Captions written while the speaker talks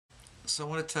So I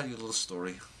want to tell you a little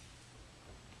story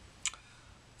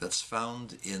that's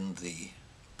found in the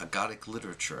Aggadic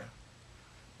literature,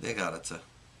 the Allthe.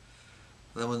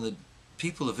 That when the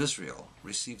people of Israel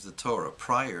received the Torah,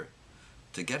 prior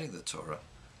to getting the Torah,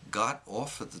 God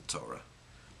offered the Torah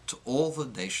to all the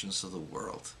nations of the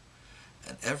world,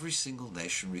 and every single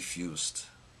nation refused.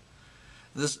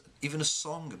 There's even a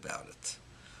song about it.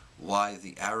 Why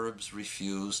the Arabs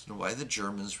refused, and why the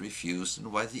Germans refused,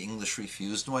 and why the English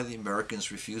refused, and why the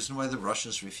Americans refused, and why the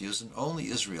Russians refused, and only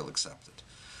Israel accepted.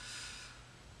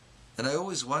 And I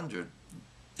always wondered,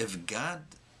 if God,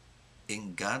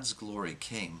 in God's glory,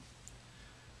 came,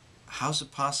 how's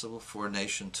it possible for a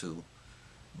nation to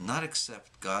not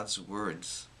accept God's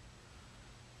words?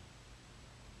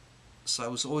 So I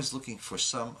was always looking for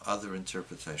some other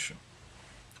interpretation.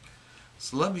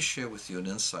 So let me share with you an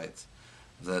insight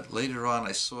that later on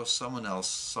I saw someone else,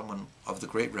 someone of the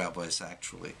great rabbis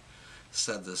actually,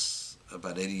 said this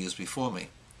about 80 years before me.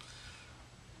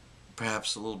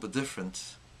 Perhaps a little bit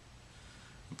different,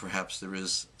 and perhaps there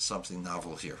is something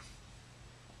novel here.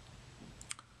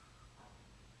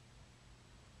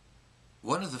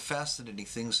 One of the fascinating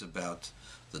things about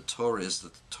the Torah is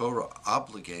that the Torah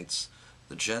obligates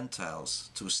the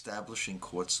Gentiles to establishing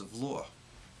courts of law.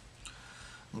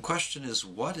 The question is,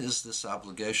 what is this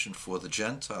obligation for the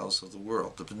Gentiles of the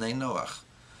world, the Bnei Noach,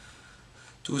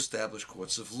 to establish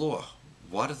courts of law?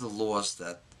 What are the laws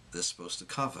that they're supposed to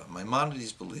cover?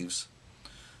 Maimonides believes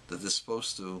that they're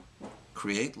supposed to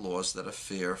create laws that are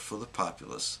fair for the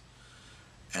populace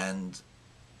and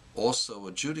also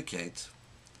adjudicate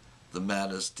the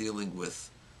matters dealing with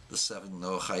the 7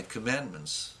 Noachite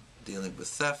commandments, dealing with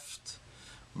theft,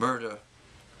 murder,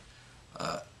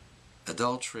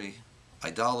 adultery,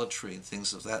 idolatry, and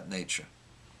things of that nature.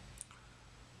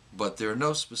 But there are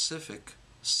no specific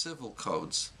civil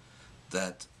codes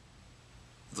that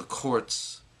the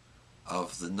courts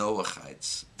of the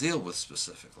Noachites deal with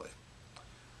specifically.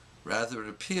 Rather, it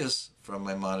appears from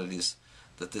Maimonides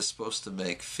that they're supposed to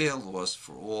make fair laws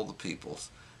for all the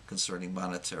peoples concerning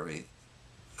monetary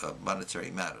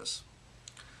matters,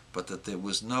 but that there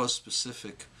was no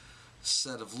specific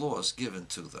set of laws given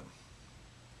to them.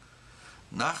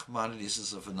 Nachmanides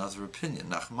is of another opinion.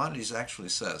 Nachmanides actually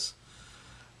says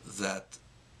that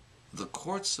the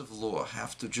courts of law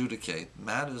have to adjudicate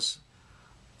matters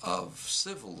of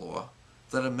civil law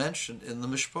that are mentioned in the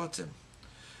Mishpatim.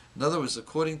 In other words,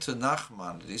 according to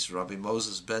Nachmanides, Rabbi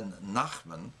Moses ben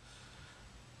Nachman,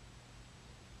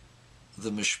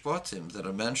 the Mishpatim that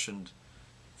are mentioned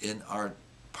in our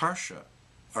Parsha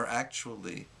are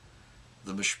actually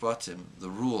the Mishpatim, the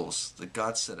rules that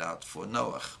God set out for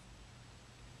Noach.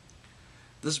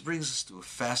 This brings us to a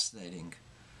fascinating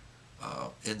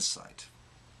insight.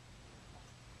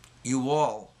 You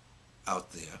all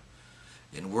out there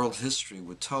in world history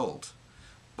were told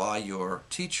by your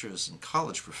teachers and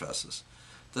college professors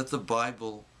that the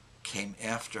Bible came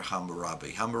after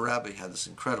Hammurabi. Hammurabi had this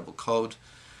incredible code,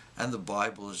 and the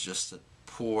Bible is just a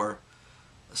poor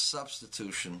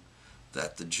substitution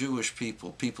that the Jewish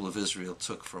people of Israel,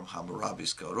 took from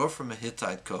Hammurabi's code, or from a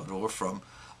Hittite code, or from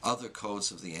other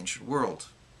codes of the ancient world.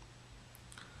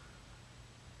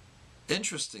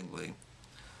 Interestingly,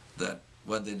 that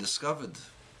when they discovered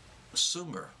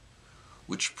Sumer,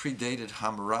 which predated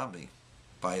Hammurabi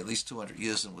by at least 200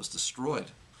 years and was destroyed,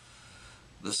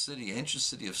 the ancient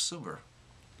city of Sumer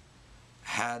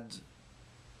had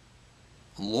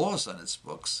laws on its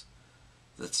books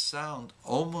that sound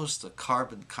almost a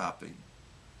carbon copy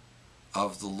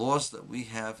of the laws that we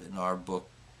have in our book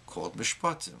called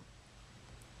Mishpatim.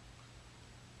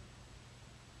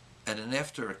 And then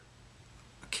after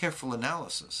a careful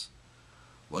analysis,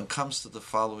 one comes to the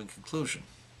following conclusion.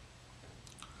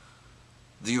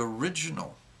 The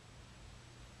original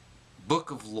book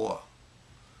of law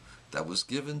that was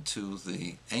given to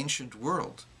the ancient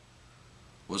world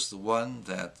was the one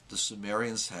that the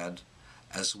Sumerians had,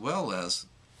 as well as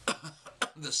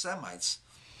the Semites,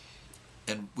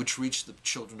 and which reached the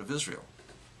children of Israel.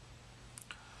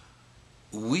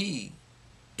 We,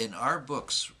 in our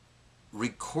books,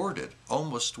 recorded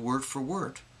almost word for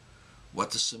word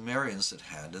what the Sumerians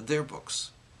had in their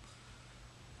books.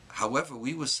 However,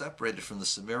 we were separated from the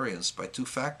Sumerians by 2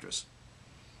 factors.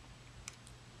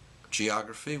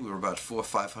 Geography, we were about 400 or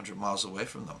 500 miles away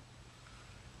from them.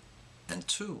 And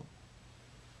 2,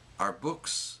 our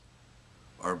books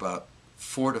are about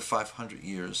 400 to 500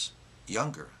 years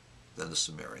younger than the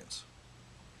Sumerians.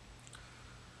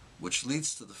 Which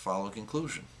leads to the following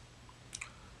conclusion.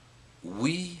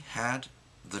 We had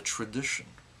the tradition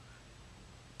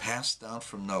passed down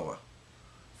from Noah,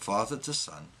 father to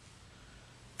son,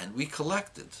 and we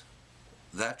collected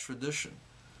that tradition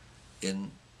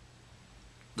in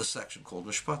the section called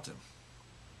Mishpatim.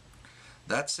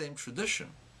 That same tradition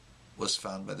was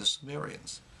found by the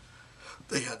Sumerians.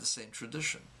 They had the same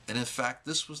tradition. And in fact,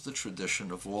 this was the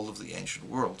tradition of all of the ancient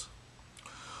world.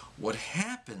 What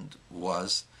happened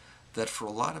was that for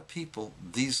a lot of people,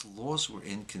 these laws were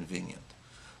inconvenient.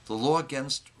 The law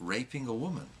against raping a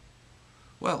woman.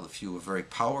 Well, if you were very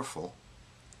powerful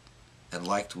and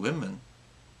liked women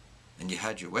and you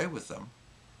had your way with them,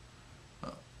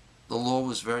 the law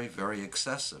was very, very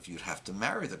excessive. You'd have to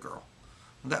marry the girl.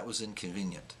 And that was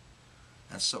inconvenient.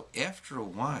 And so after a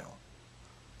while,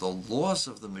 the laws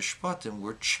of the Mishpatim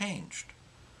were changed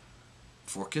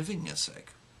for convenience sake.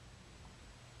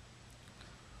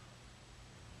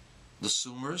 The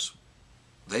Sumers,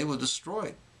 they were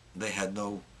destroyed. They had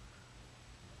no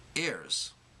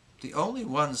heirs. The only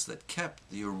ones that kept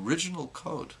the original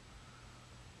code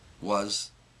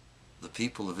was the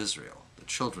people of Israel, the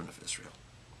children of Israel.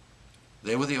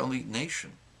 They were the only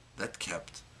nation that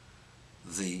kept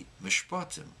the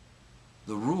Mishpatim,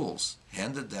 the rules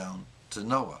handed down to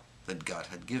Noah that God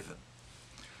had given.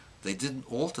 They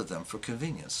didn't alter them for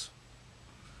convenience.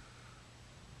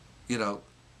 You know,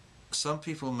 some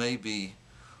people may be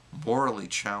morally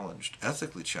challenged,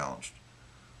 ethically challenged,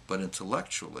 but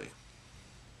intellectually,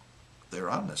 they're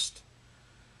honest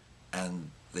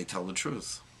and they tell the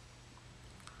truth.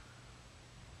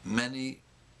 Many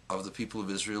of the people of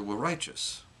Israel were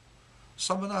righteous.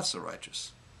 Some were not so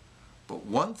righteous. But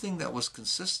one thing that was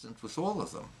consistent with all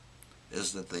of them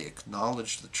is that they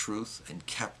acknowledged the truth and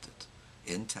kept it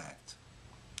intact.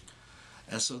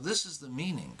 And so this is the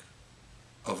meaning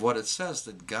of what it says,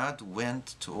 that God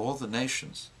went to all the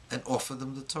nations and offered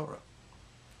them the Torah.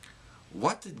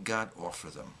 What did God offer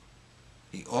them?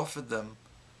 He offered them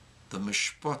the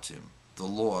mishpatim, the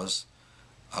laws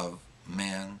of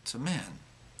man to man.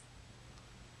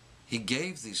 He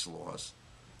gave these laws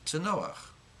to Noah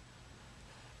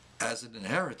as an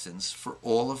inheritance for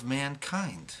all of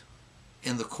mankind.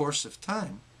 In the course of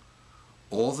time,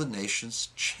 all the nations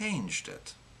changed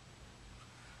it.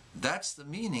 That's the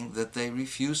meaning that they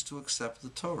refused to accept the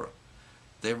Torah.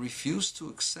 They refused to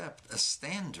accept a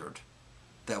standard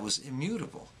that was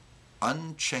immutable,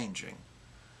 unchanging,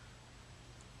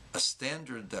 a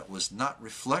standard that was not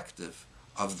reflective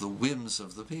of the whims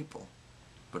of the people,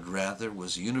 but rather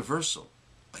was universal,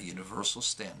 a universal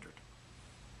standard.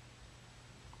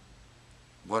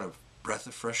 What a breath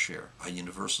of fresh air, a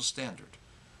universal standard.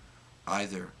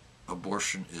 Either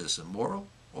abortion is immoral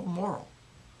or moral.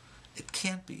 It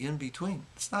can't be in between.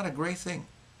 It's not a gray thing.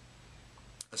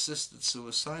 Assisted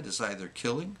suicide is either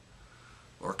killing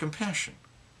or compassion.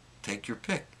 Take your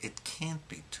pick. It can't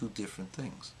be two different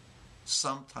things.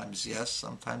 Sometimes yes,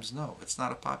 sometimes no. It's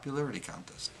not a popularity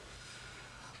contest.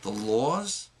 The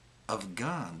laws of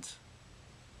God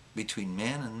between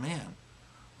man and man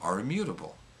are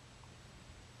immutable.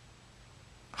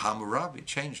 Hammurabi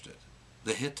changed it.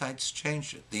 The Hittites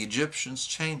changed it. The Egyptians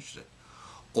changed it.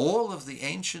 All of the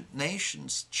ancient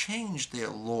nations changed their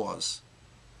laws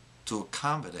to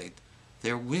accommodate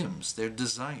their whims, their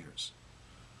desires.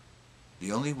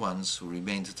 The only ones who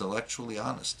remained intellectually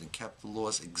honest and kept the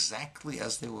laws exactly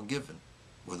as they were given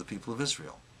were the people of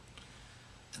Israel.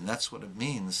 And that's what it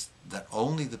means that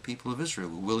only the people of Israel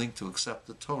were willing to accept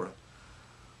the Torah.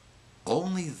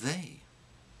 Only they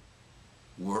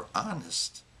were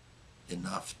honest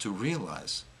enough to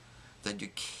realize that you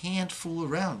can't fool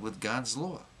around with God's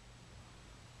law.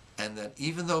 And that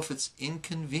even though if it's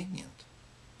inconvenient,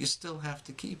 you still have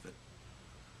to keep it.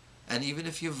 And even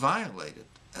if you violate it,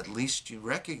 at least you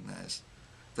recognize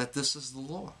that this is the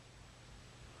law.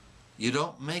 You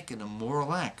don't make an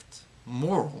immoral act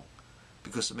moral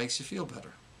because it makes you feel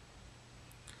better.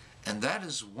 And that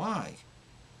is why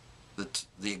the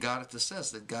Allthe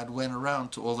says that God went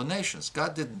around to all the nations.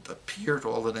 God didn't appear to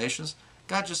all the nations.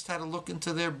 God just had to look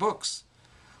into their books.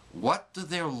 What do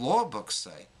their law books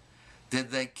say?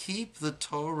 Did they keep the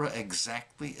Torah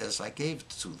exactly as I gave it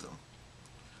to them?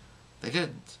 They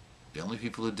didn't. The only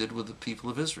people who did were the people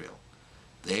of Israel.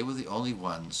 They were the only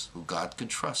ones who God could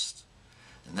trust.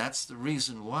 And that's the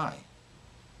reason why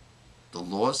the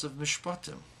laws of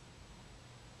Mishpatim,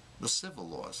 the civil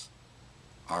laws,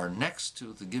 are next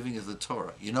to the giving of the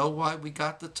Torah. You know why we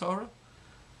got the Torah?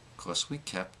 Because we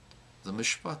kept the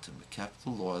Mishpatim. We kept the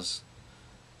laws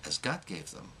as God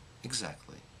gave them,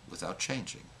 exactly, without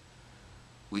changing.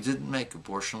 We didn't make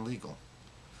abortion legal,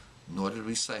 nor did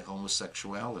we say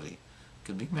homosexuality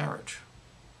can be marriage,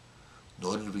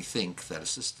 nor did we think that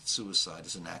assisted suicide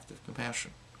is an act of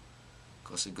compassion,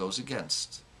 because it goes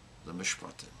against the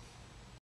Mishpatim.